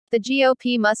The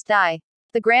GOP must die.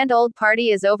 The grand old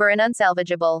party is over and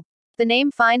unsalvageable. The name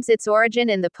finds its origin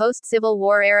in the post-Civil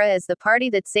War era as the party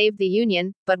that saved the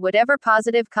Union, but whatever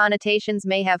positive connotations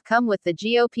may have come with the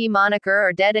GOP moniker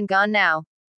are dead and gone now.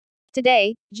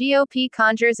 Today, GOP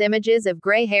conjures images of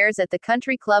gray hairs at the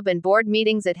country club and board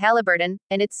meetings at Halliburton,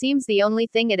 and it seems the only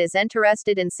thing it is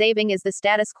interested in saving is the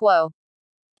status quo.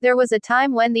 There was a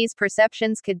time when these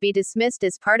perceptions could be dismissed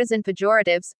as partisan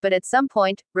pejoratives, but at some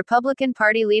point, Republican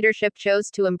Party leadership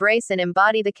chose to embrace and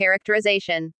embody the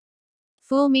characterization.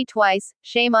 Fool me twice,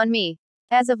 shame on me.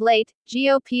 As of late,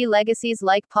 GOP legacies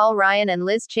like Paul Ryan and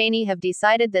Liz Cheney have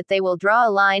decided that they will draw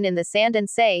a line in the sand and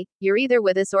say, "You're either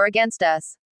with us or against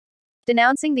us."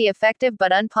 Denouncing the effective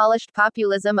but unpolished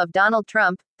populism of Donald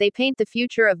Trump, they paint the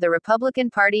future of the Republican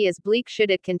Party as bleak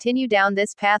should it continue down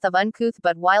this path of uncouth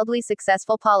but wildly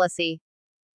successful policy.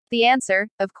 The answer,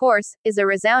 of course, is a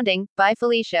resounding, "Bye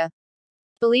Felicia."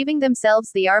 Believing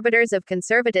themselves the arbiters of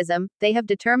conservatism, they have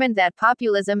determined that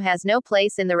populism has no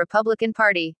place in the Republican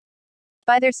Party.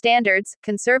 By their standards,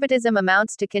 conservatism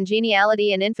amounts to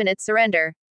congeniality and infinite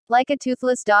surrender. Like a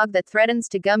toothless dog that threatens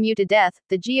to gum you to death,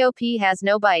 the GOP has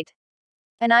no bite.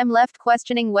 And I'm left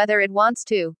questioning whether it wants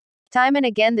to. Time and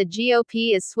again, the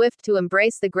GOP is swift to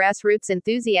embrace the grassroots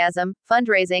enthusiasm,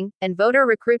 fundraising, and voter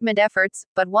recruitment efforts,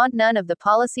 but want none of the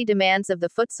policy demands of the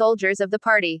foot soldiers of the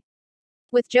party.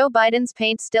 With Joe Biden's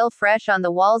paint still fresh on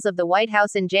the walls of the White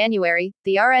House in January,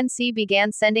 the RNC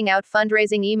began sending out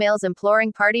fundraising emails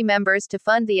imploring party members to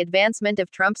fund the advancement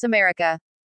of Trump's America.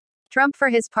 Trump, for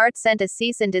his part, sent a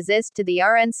cease and desist to the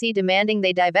RNC demanding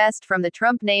they divest from the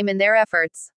Trump name in their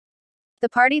efforts. The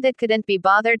party that couldn't be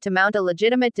bothered to mount a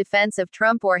legitimate defense of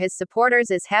Trump or his supporters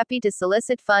is happy to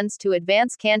solicit funds to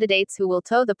advance candidates who will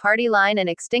toe the party line and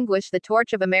extinguish the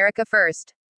torch of America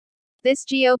first. This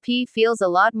GOP feels a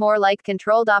lot more like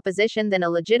controlled opposition than a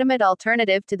legitimate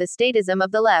alternative to the statism of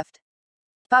the left.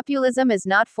 Populism is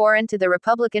not foreign to the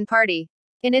Republican Party.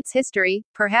 In its history,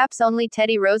 perhaps only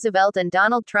Teddy Roosevelt and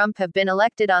Donald Trump have been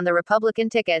elected on the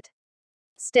Republican ticket.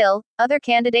 Still, other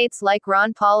candidates like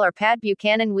Ron Paul or Pat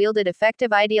Buchanan wielded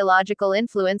effective ideological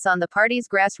influence on the party's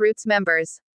grassroots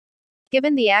members.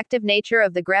 Given the active nature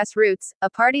of the grassroots,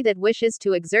 a party that wishes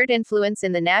to exert influence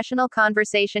in the national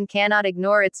conversation cannot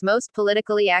ignore its most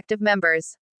politically active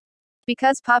members.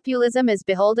 Because populism is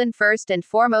beholden first and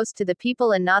foremost to the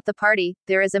people and not the party,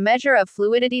 there is a measure of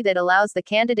fluidity that allows the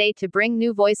candidate to bring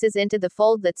new voices into the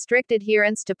fold that strict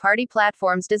adherence to party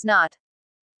platforms does not.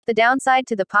 The downside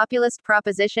to the populist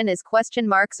proposition is question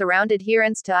marks around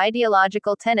adherence to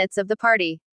ideological tenets of the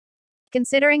party.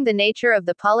 Considering the nature of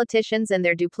the politicians and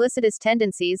their duplicitous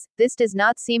tendencies, this does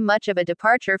not seem much of a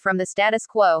departure from the status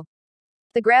quo.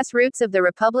 The grassroots of the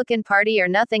Republican Party are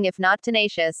nothing if not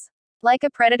tenacious. Like a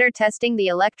predator testing the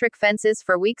electric fences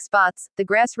for weak spots, the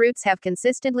grassroots have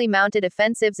consistently mounted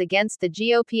offensives against the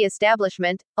GOP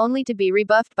establishment, only to be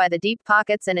rebuffed by the deep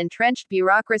pockets and entrenched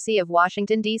bureaucracy of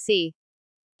Washington, D.C.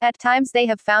 At times they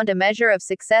have found a measure of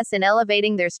success in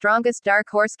elevating their strongest dark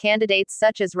horse candidates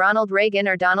such as Ronald Reagan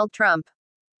or Donald Trump.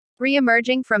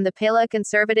 Re-emerging from the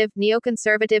paleoconservative,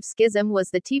 neoconservative schism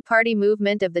was the Tea Party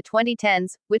movement of the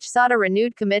 2010s, which sought a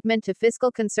renewed commitment to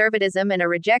fiscal conservatism and a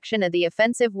rejection of the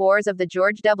offensive wars of the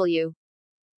George W.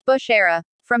 Bush era.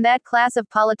 From that class of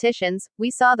politicians, we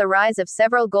saw the rise of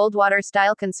several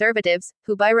Goldwater-style conservatives,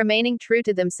 who by remaining true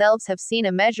to themselves have seen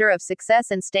a measure of success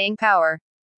and staying power.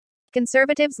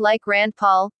 Conservatives like Rand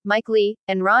Paul, Mike Lee,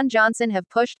 and Ron Johnson have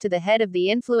pushed to the head of the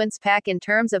influence pack in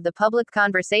terms of the public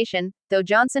conversation, though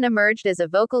Johnson emerged as a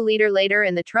vocal leader later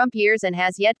in the Trump years and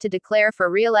has yet to declare for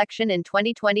re-election in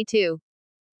 2022.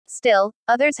 Still,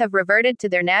 others have reverted to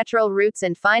their natural roots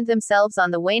and find themselves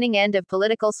on the waning end of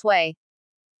political sway.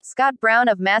 Scott Brown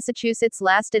of Massachusetts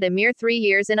lasted a mere 3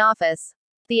 years in office.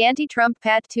 The anti-Trump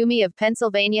Pat Toomey of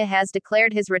Pennsylvania has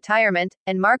declared his retirement,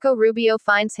 and Marco Rubio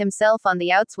finds himself on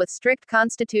the outs with strict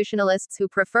constitutionalists who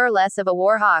prefer less of a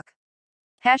war hawk.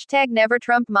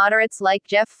 #NeverTrump moderates like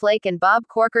Jeff Flake and Bob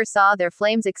Corker saw their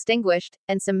flames extinguished,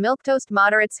 and some milquetoast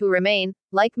moderates who remain,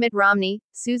 like Mitt Romney,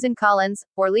 Susan Collins,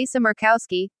 or Lisa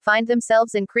Murkowski, find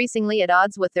themselves increasingly at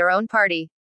odds with their own party.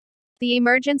 The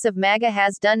emergence of MAGA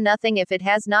has done nothing if it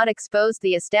has not exposed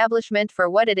the establishment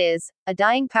for what it is, a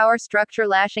dying power structure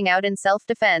lashing out in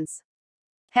self-defense.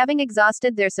 Having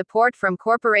exhausted their support from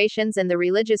corporations and the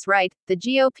religious right, the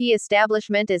GOP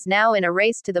establishment is now in a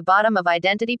race to the bottom of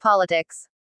identity politics.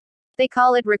 They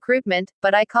call it recruitment,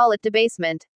 but I call it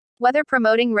debasement. Whether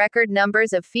promoting record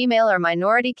numbers of female or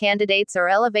minority candidates or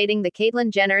elevating the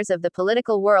Caitlyn Jenners of the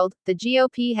political world, the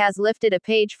GOP has lifted a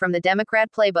page from the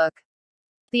Democrat playbook.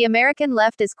 The American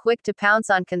left is quick to pounce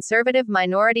on conservative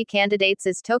minority candidates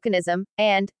as tokenism,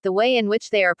 and the way in which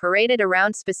they are paraded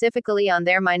around specifically on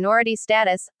their minority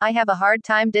status, I have a hard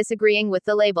time disagreeing with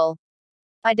the label.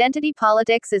 Identity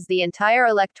politics is the entire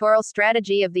electoral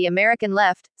strategy of the American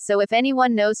left, so if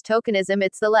anyone knows tokenism,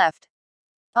 it's the left.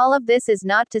 All of this is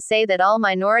not to say that all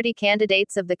minority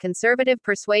candidates of the conservative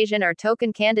persuasion are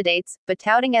token candidates, but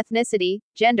touting ethnicity,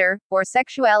 gender, or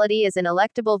sexuality as an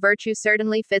electable virtue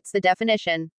certainly fits the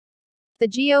definition. The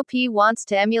GOP wants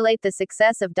to emulate the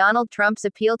success of Donald Trump's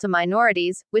appeal to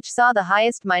minorities, which saw the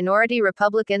highest minority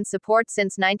Republican support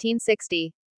since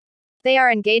 1960. They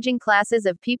are engaging classes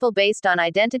of people based on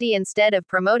identity instead of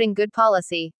promoting good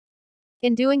policy.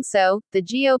 In doing so, the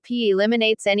GOP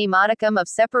eliminates any modicum of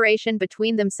separation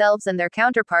between themselves and their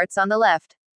counterparts on the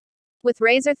left. With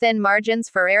razor-thin margins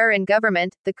for error in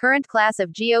government, the current class of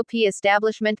GOP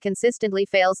establishment consistently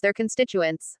fails their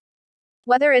constituents.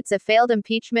 Whether it's a failed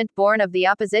impeachment born of the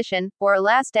opposition, or a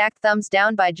last-act thumbs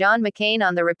down by John McCain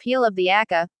on the repeal of the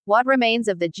ACA, what remains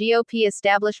of the GOP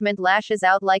establishment lashes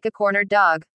out like a cornered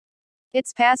dog.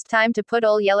 It's past time to put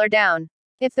Old Yeller down.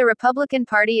 If the Republican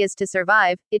Party is to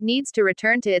survive, it needs to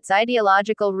return to its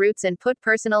ideological roots and put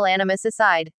personal animus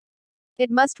aside. It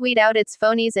must weed out its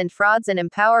phonies and frauds and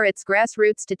empower its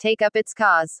grassroots to take up its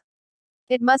cause.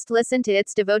 It must listen to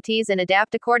its devotees and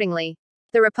adapt accordingly.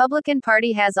 The Republican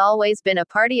Party has always been a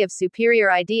party of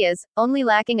superior ideas, only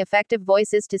lacking effective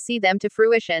voices to see them to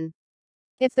fruition.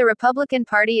 If the Republican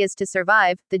Party is to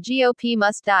survive, the GOP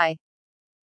must die.